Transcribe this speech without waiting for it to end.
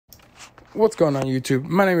What's going on YouTube?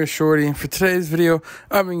 My name is Shorty, and for today's video,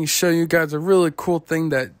 I'm going to show you guys a really cool thing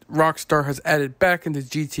that Rockstar has added back into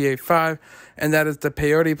GTA 5, and that is the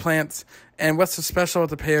Peyote Plants. And what's so special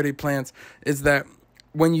with the Peyote Plants is that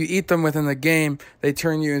when you eat them within the game, they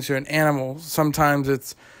turn you into an animal. Sometimes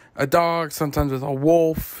it's a dog, sometimes it's a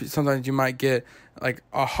wolf, sometimes you might get like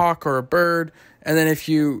a hawk or a bird. And then if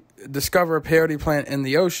you discover a peyote plant in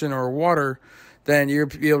the ocean or water, then you'll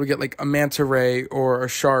be able to get like a manta ray or a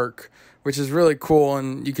shark, which is really cool.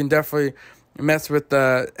 And you can definitely mess with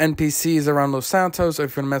the NPCs around Los Santos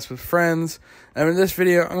if you're going to mess with friends. And in this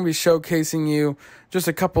video, I'm going to be showcasing you just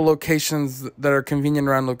a couple locations that are convenient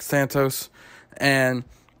around Los Santos. And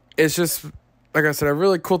it's just, like I said, a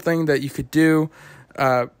really cool thing that you could do.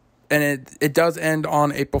 And it does end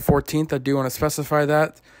on April 14th. I do want to specify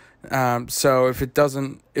that. So if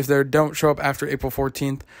they don't show up after April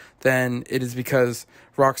 14th, then it is because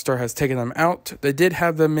Rockstar has taken them out. They did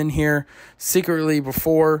have them in here secretly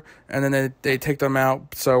before, and then they take them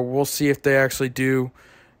out. So we'll see if they actually do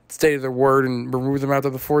stay to their word and remove them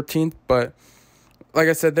after the 14th. But like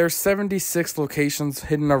I said, there's 76 locations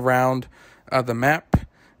hidden around the map.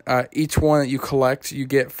 Each one that you collect, you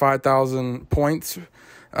get 5,000 points.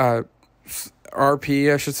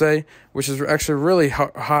 RP, I should say, which is actually really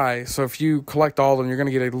high. So if you collect all of them, you're going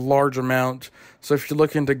to get a large amount. So if you're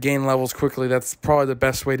looking to gain levels quickly, that's probably the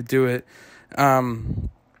best way to do it. And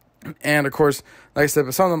of course, like I said,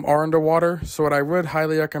 but some of them are underwater. So what I would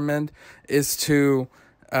highly recommend is to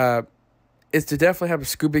definitely have a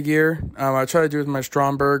scuba gear. I try to do it with my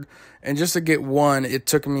Stromberg, and just to get one, it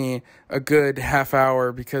took me a good half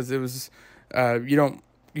hour because it was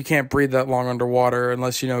you can't breathe that long underwater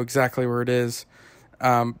unless you know exactly where it is.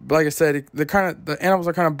 But like I said, the animals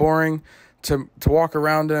are kind of boring to walk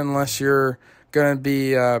around in unless you're gonna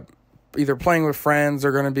be either playing with friends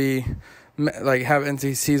or gonna be like have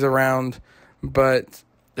NPCs around. But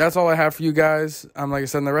that's all I have for you guys. Like I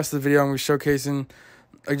said, in the rest of the video, I'm gonna be showcasing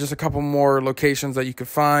just a couple more locations that you could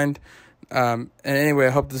find. And anyway,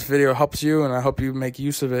 I hope this video helps you, and I hope you make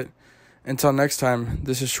use of it. Until next time,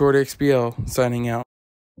 this is Shorty XBL signing out.